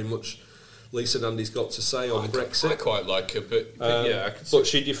with very much Lisa Nandy's got to say on Brexit. I quite like her, but yeah. But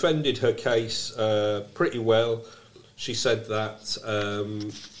she defended her case pretty well. She said that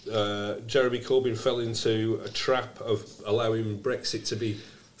Jeremy Corbyn fell into a trap of allowing Brexit to be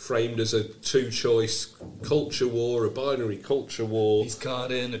framed as a two-choice culture war, a binary culture war. He's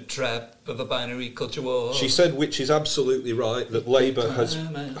caught in a trap of a binary culture war. She said, which is absolutely right, that Labour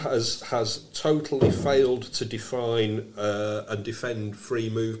has totally failed to define and defend free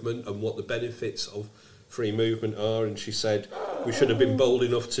movement and what the benefits of free movement are. And she said we should have been bold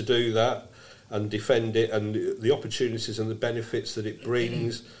enough to do that and defend it and the opportunities and the benefits that it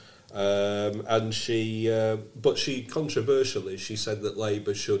brings. But she controversially, she said that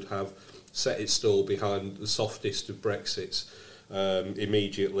Labour should have set its stall behind the softest of Brexits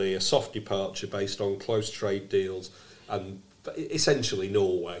immediately, a soft departure based on close trade deals and essentially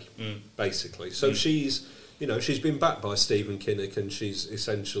Norway, basically. So she's been backed by Stephen Kinnock and she's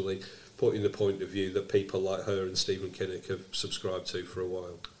essentially putting the point of view that people like her and Stephen Kinnock have subscribed to for a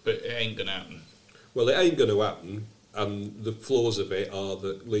while. But it ain't going to happen. Well, it ain't going to happen. And the flaws of it are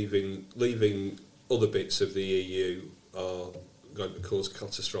that leaving other bits of the EU are going to cause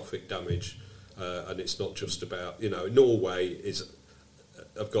catastrophic damage, and it's not just about Norway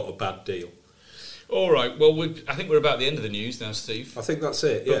have got a bad deal. All right. Well, I think we're about the end of the news now, Steve. I think that's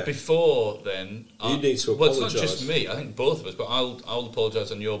it. Yeah. But before then, you need to apologise. Well, it's not just me. I think both of us. But I'll apologise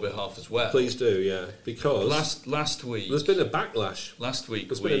on your behalf as well. Please do. Yeah. Because last week there's been a backlash. Last week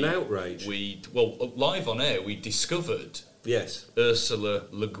there's been an outrage. Live on air we discovered. Yes. Ursula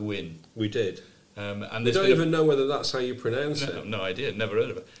Le Guin. We did. And we don't even know whether that's how you pronounce it. No idea. Never heard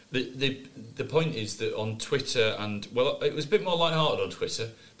of it. The point is that on Twitter it was a bit more lighthearted on Twitter,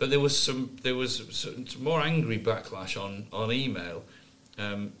 but there was some more angry backlash on email,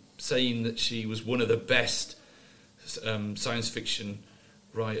 saying that she was one of the best science fiction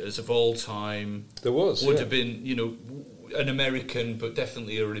writers of all time. There would have been an American, but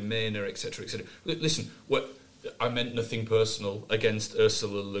definitely a Remainer, etc., etc. Listen, I meant nothing personal against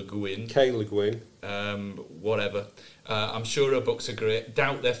Ursula Le Guin. Kay Le Guin. Whatever. I'm sure her books are great.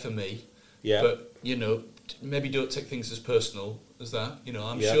 Doubt they're for me. Yeah. But, maybe don't take things as personal as that.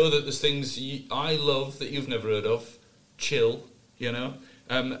 I'm sure that there's things I love that you've never heard of. Chill,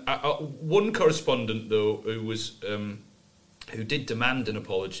 One correspondent, though, who did demand an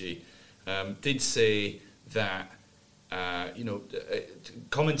apology, did say that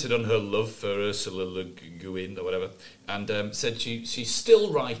commented on her love for Ursula Le Guin or whatever, and said she's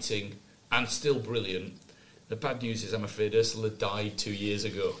still writing and still brilliant. The bad news is, I'm afraid, Ursula died 2 years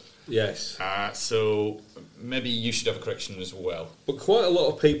ago. Yes. So maybe you should have a correction as well. But quite a lot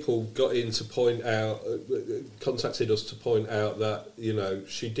of people got in to point out, contacted us to point out that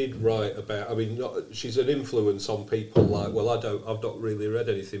she did write about. I mean, she's an influence on people like. Well, I've not really read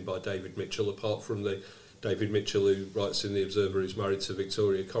anything by David Mitchell apart from the David Mitchell who writes in the Observer, who's married to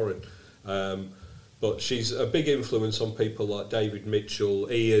Victoria Corrin. But she's a big influence on people like David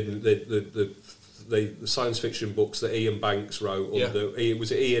Mitchell, Ian, the science fiction books that Ian Banks wrote. Yeah.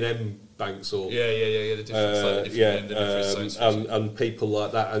 Was it Ian M. Banks or? Yeah. The different science and people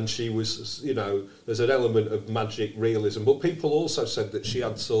like that. And she was, there's an element of magic realism. But people also said that she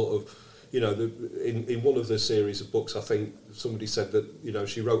had sort of, in one of the series of books, I think somebody said that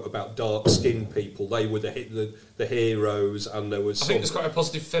she wrote about dark-skinned people. They were the heroes, and there was. I think there's quite a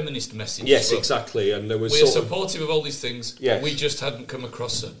positive feminist message. Yes, as well. Exactly, and there was. We're supportive of all these things. Yes. We just hadn't come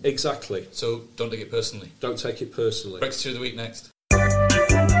across her. Exactly. So don't take it personally. Don't take it personally. Brexiteer of the week next.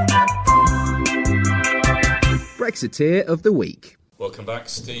 Brexiteer of the week. Welcome back,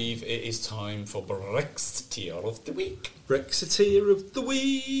 Steve. It is time for Brexiteer of the Week. Brexiteer of the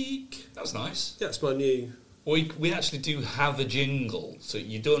Week. That was nice. Yeah, it's my new... We actually do have a jingle, so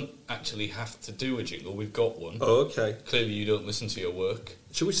you don't actually have to do a jingle. We've got one. Oh, okay. Clearly you don't listen to your work.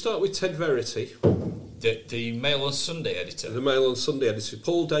 Shall we start with Ted Verity? The Mail on Sunday editor. The Mail on Sunday editor.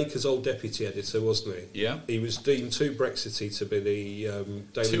 Paul Dacre's old deputy editor, wasn't he? Yeah. He was deemed too Brexity to be the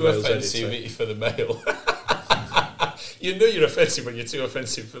Daily Too Mail's offensive editor. for the Mail. You know you're offensive when you're too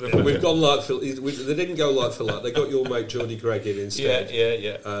offensive for the Mail. We've gone like for... They didn't go like for like. They got your mate Geordie Gregg in instead.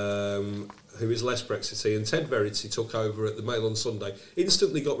 Yeah. Who is less Brexity, and Ted Verity took over at the Mail on Sunday.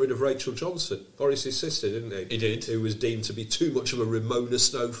 Instantly got rid of Rachel Johnson, Boris's sister, didn't he? He did. Who was deemed to be too much of a Ramona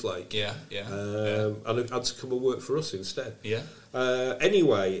snowflake. Yeah. And had to come and work for us instead. Yeah.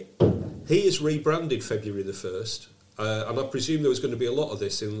 Anyway, he is rebranded February the 1st. And I presume there was going to be a lot of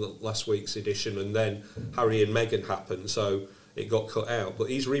this in last week's edition, and then Harry and Meghan happened, so it got cut out. But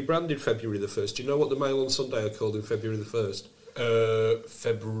he's rebranded February the 1st. Do you know what the Mail on Sunday are called in February the 1st?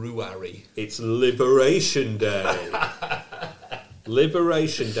 February. It's Liberation Day.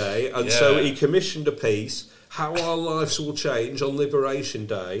 Liberation Day. And so he commissioned a piece, How Our Lives Will Change on Liberation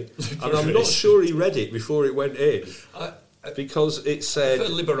Day. And I'm not sure he read it before it went in. Because it said... For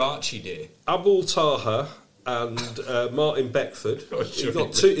Liberace Day. Abul Taha and Martin Beckford.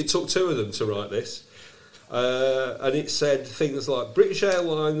 It took two of them to write this. And it said things like, British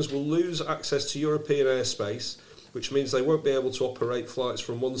Airlines will lose access to European airspace, which means they won't be able to operate flights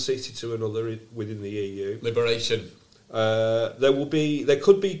from one city to another within the EU. Liberation. There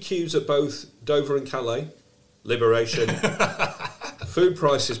could be queues at both Dover and Calais. Liberation. Food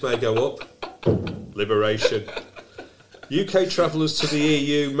prices may go up. Liberation. UK travellers to the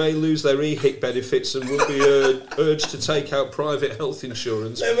EU may lose their EHIC benefits and will be urged to take out private health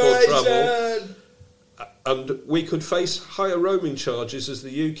insurance before travel. And we could face higher roaming charges as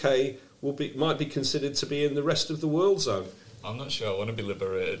the UK might be considered to be in the rest of the world zone. I'm not sure I want to be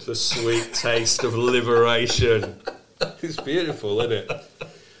liberated. The sweet taste of liberation. It's beautiful, isn't it?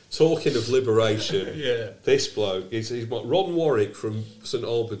 Talking of liberation, this bloke, Ron Warwick from St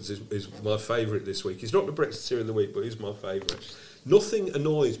Albans is my favourite this week. He's not the Brexiteer of the week, but he's my favourite. Nothing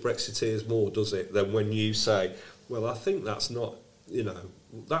annoys Brexiteers more, does it, than when you say, well, I think that's not,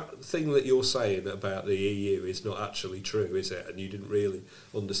 that thing that you're saying about the EU is not actually true, is it? And you didn't really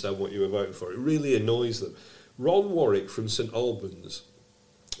understand what you were voting for. It really annoys them. Ron Warwick from St Albans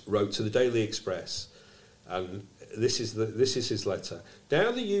wrote to the Daily Express, and this is his letter.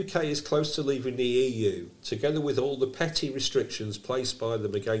 Now the UK is close to leaving the EU, together with all the petty restrictions placed by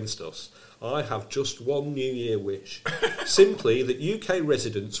them against us, I have just one New Year wish. Simply that UK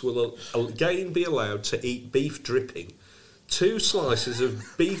residents will again be allowed to eat beef dripping. 2 slices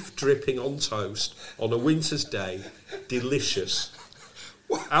of beef dripping on toast on a winter's day. Delicious.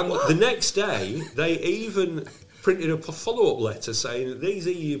 And the next day, they even printed a follow-up letter saying that these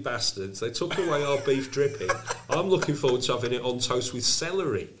EU bastards, they took away our beef dripping. I'm looking forward to having it on toast with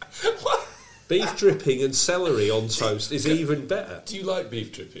celery. What? Beef dripping and celery on toast is even better. Do you like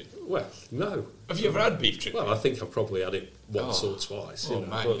beef dripping? Well, no. Have you ever had beef dripping? Well, I think I've probably had it once or twice. Man,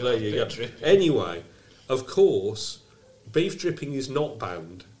 but there you go. Dripping. Anyway, of course, beef dripping is not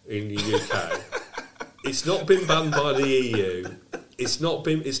banned in the UK. It's not been banned by the EU. It's not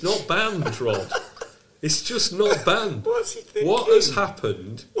banned, Rod. It's just not banned. What's he thinking? What has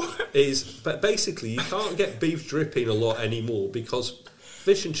happened is, basically, you can't get beef dripping a lot anymore because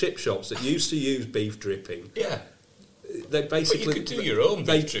fish and chip shops that used to use beef dripping, they basically... But you could do your own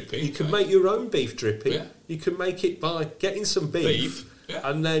beef dripping. You can make your own beef dripping. Yeah. You can make it by getting some beef.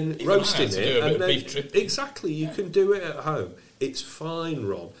 And then even roasting it, and then beef dripping. Exactly, you can do it at home. It's fine,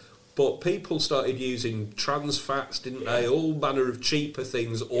 Ron. But people started using trans fats, didn't they? All manner of cheaper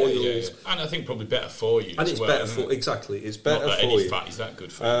things, oils, and I think probably better for you. And it's better for It's better Not that for any you. fat is that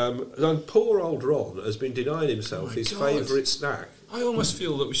good for you. And poor old Ron has been denying himself his favourite snack. I almost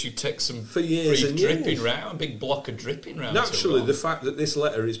feel that we should take some for years beef and dripping years. round, a big block of dripping round. Naturally, the fact that this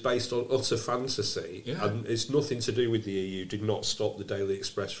letter is based on utter fantasy and it's nothing to do with the EU did not stop the Daily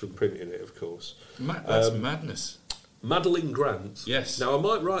Express from printing it, of course. That's madness. Madeline Grant. Yes. Now, I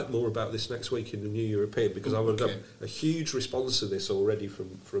might write more about this next week in the New European because I've got a huge response to this already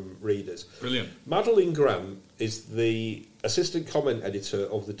from readers. Brilliant. Madeline Grant is the assistant comment editor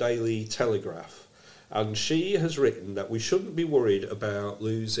of the Daily Telegraph, and she has written that we shouldn't be worried about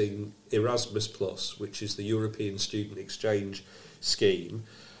losing Erasmus Plus, which is the European Student Exchange scheme,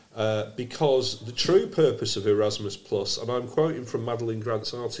 because the true purpose of Erasmus Plus, and I'm quoting from Madeline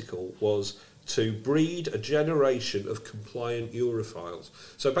Grant's article, was to breed a generation of compliant Europhiles.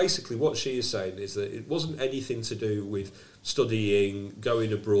 So basically what she is saying is that it wasn't anything to do with studying,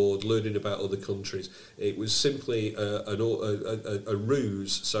 going abroad, learning about other countries. It was simply a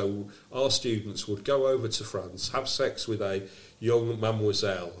ruse. So our students would go over to France, have sex with a young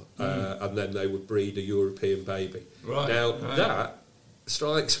mademoiselle, and then they would breed a European baby. That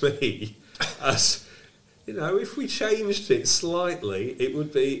strikes me as... if we changed it slightly, it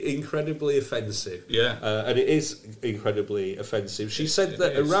would be incredibly offensive. Yeah. And it is incredibly offensive. She said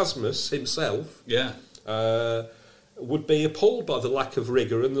that Erasmus himself would be appalled by the lack of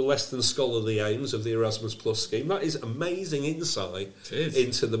rigour and the less than scholarly aims of the Erasmus Plus scheme. That is amazing insight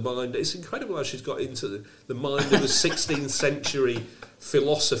into the mind. It's incredible how she's got into the mind of a 16th century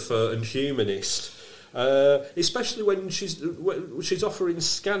philosopher and humanist. Especially when she's offering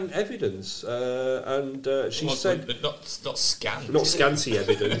scant evidence, and she said not scant, not scanty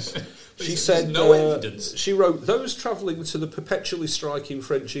evidence. She said no evidence. She wrote, those travelling to the perpetually striking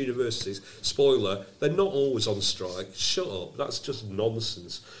French universities. Spoiler: they're not always on strike. Shut up. That's just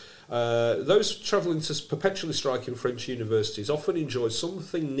nonsense. Those travelling to perpetually striking French universities often enjoy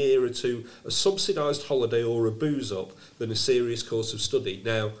something nearer to a subsidised holiday or a booze up than a serious course of study.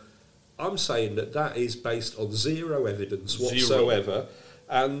 Now, I'm saying that is based on zero evidence whatsoever,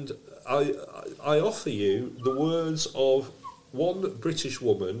 and I offer you the words of one British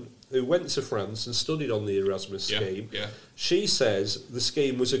woman who went to France and studied on the Erasmus scheme. Yeah. She says the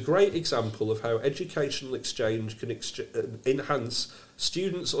scheme was a great example of how educational exchange can enhance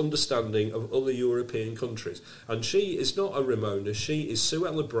students' understanding of other European countries. And she is not a Ramona, she is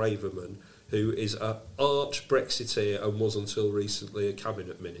Suella Braverman, who is an arch Brexiteer and was until recently a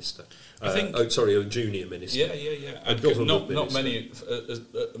cabinet minister. I think. A junior minister. Yeah. And not many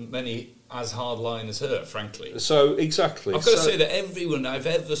as hardline as her, frankly. So exactly. I've got to say that everyone I've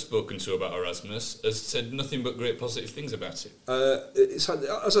ever spoken to about Erasmus has said nothing but great positive things about it.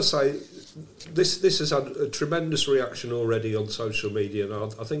 As I say, this has had a tremendous reaction already on social media,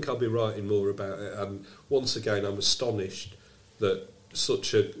 and I think I'll be writing more about it. And once again, I'm astonished that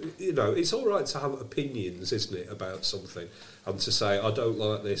such a, it's all right to have opinions, isn't it, about something, and to say I don't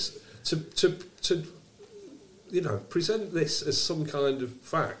like this, to present this as some kind of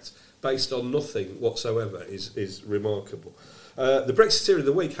fact based on nothing whatsoever is remarkable. The Brexiteer of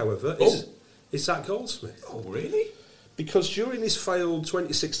the week, however, is Zach Goldsmith. Oh, really? Because during his failed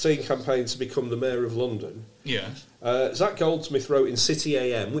 2016 campaign to become the Mayor of London, Zach Goldsmith wrote in City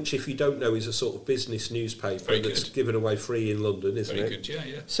AM, which, if you don't know, is a sort of business newspaper that's given away free in London, isn't it? Very good,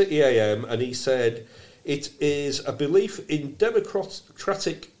 yeah. City AM, and he said, it is a belief in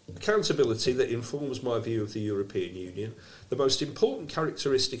democratic accountability that informs my view of the European Union. The most important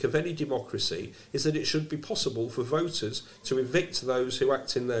characteristic of any democracy is that it should be possible for voters to evict those who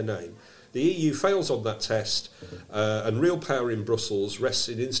act in their name. The EU fails on that test, and real power in Brussels rests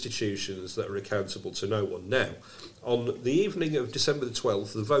in institutions that are accountable to no one. Now, on the evening of December the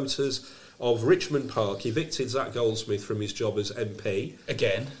 12th, the voters of Richmond Park evicted Zach Goldsmith from his job as MP.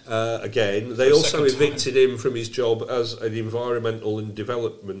 Again. They also evicted him from his job as an Environmental and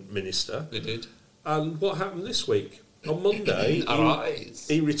Development Minister. They did. And what happened this week? On Monday,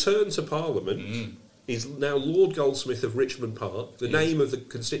 he returned to Parliament. He's now Lord Goldsmith of Richmond Park, the name of the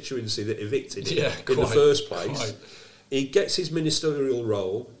constituency that evicted him in the first place. He gets his ministerial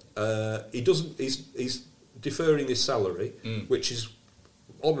role. He's deferring his salary, which is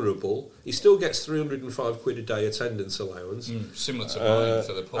honourable. He still gets £305 a day attendance allowance, similar to mine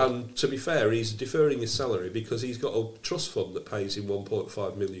for the pub. And to be fair, he's deferring his salary because he's got a trust fund that pays him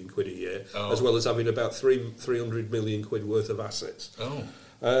 £1.5 million a year, as well as having about £300 million worth of assets.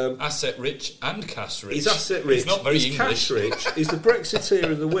 Asset rich and cash rich. He's asset rich. He's not very English. Cash rich. He's the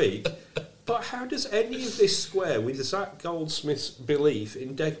Brexiteer of the week. But how does any of this square with Zach Goldsmith's belief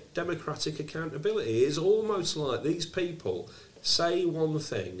in democratic accountability? It's almost like these people say one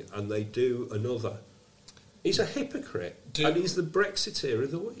thing and they do another. He's a hypocrite, and he's the Brexiteer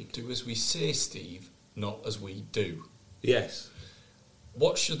of the week. Do as we say, Steve, not as we do. Yes.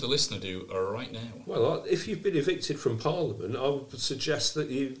 What should the listener do right now? Well, if you've been evicted from Parliament, I would suggest that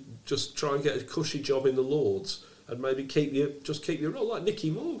you just try and get a cushy job in the Lords and maybe keep your role, like Nicky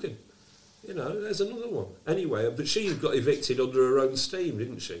Morgan. There's another one. Anyway, but she got evicted under her own steam,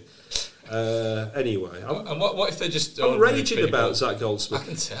 didn't she? Anyway. And what if they're just... I'm raging about Zach Goldsmith. I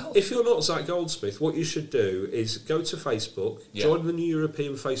can tell. If you're not Zach Goldsmith, what you should do is go to Facebook, join the New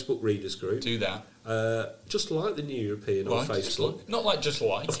European Facebook Readers Group. Do that. Just like the New European on Facebook. Not like just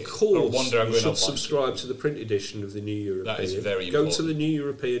like of it. Of course, you should subscribe like to the print edition of the New European. That is very Go important. to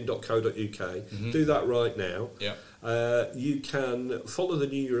theneweuropean.co.uk. Do that right now. Yeah. You can follow the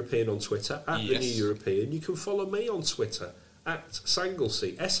New European on Twitter, at the New European. You can follow me on Twitter, at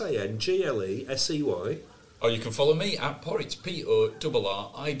Sanglesey, SANGLESEY. Or you can follow me at Porritt,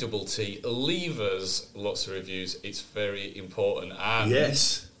 PORRITT. Leave us lots of reviews. It's very important. And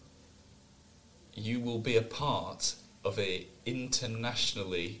yes, you will be a part of a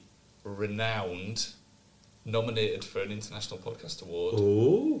internationally renowned, nominated for an International Podcast Award.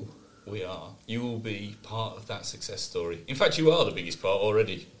 Oh. We are. You will be part of that success story. In fact, you are the biggest part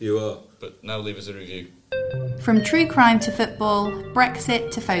already. You are. But now leave us a review. From true crime to football, Brexit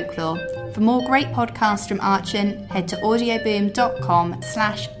to folklore. For more great podcasts from Archant, head to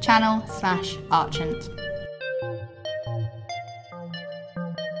audioboom.com/channel/Archant.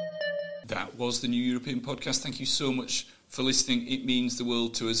 That was the New European Podcast. Thank you so much for listening. It means the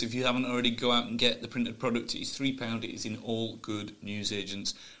world to us. If you haven't already, go out and get the printed product. It is £3. It is in all good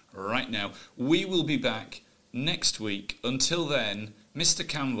newsagents right now. We will be back next week. Until then, Mr.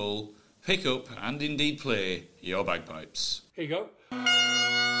 Campbell, pick up and indeed play your bagpipes. Here you go.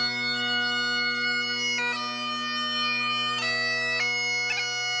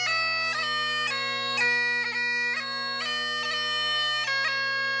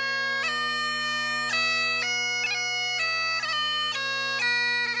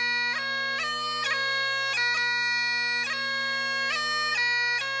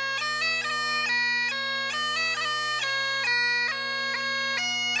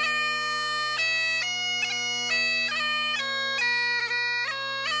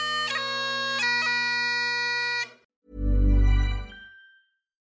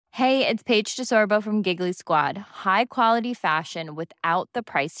 Hey, it's Paige DeSorbo from Giggly Squad. High quality fashion without the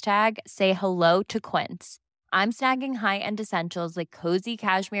price tag. Say hello to Quince. I'm snagging high-end essentials like cozy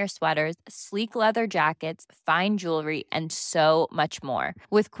cashmere sweaters, sleek leather jackets, fine jewelry, and so much more.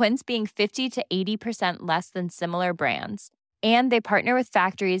 With Quince being 50 to 80% less than similar brands. And they partner with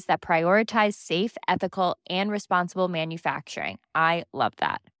factories that prioritize safe, ethical, and responsible manufacturing. I love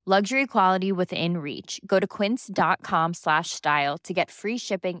that. Luxury quality within reach. Go to quince.com/style to get free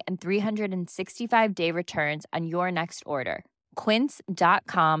shipping and 365-day returns on your next order.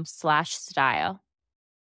 Quince.com/style.